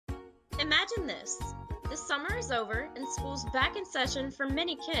Imagine this. The summer is over and school's back in session for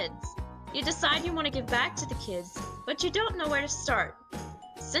many kids. You decide you want to give back to the kids, but you don't know where to start.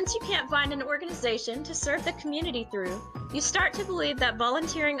 Since you can't find an organization to serve the community through, you start to believe that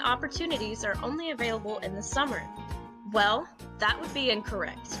volunteering opportunities are only available in the summer. Well, that would be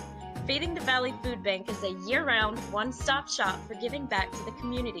incorrect. Feeding the Valley Food Bank is a year-round, one-stop shop for giving back to the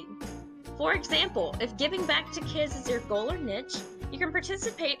community. For example, if giving back to kids is your goal or niche, you can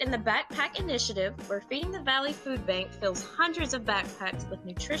participate in the Backpack Initiative, where Feeding the Valley Food Bank fills hundreds of backpacks with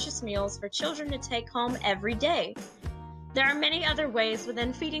nutritious meals for children to take home every day. There are many other ways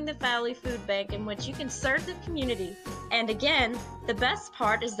within Feeding the Valley Food Bank in which you can serve the community. And again, the best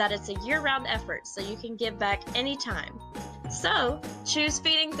part is that it's a year-round effort, so you can give back anytime. So, choose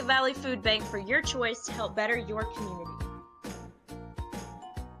Feeding the Valley Food Bank for your choice to help better your community.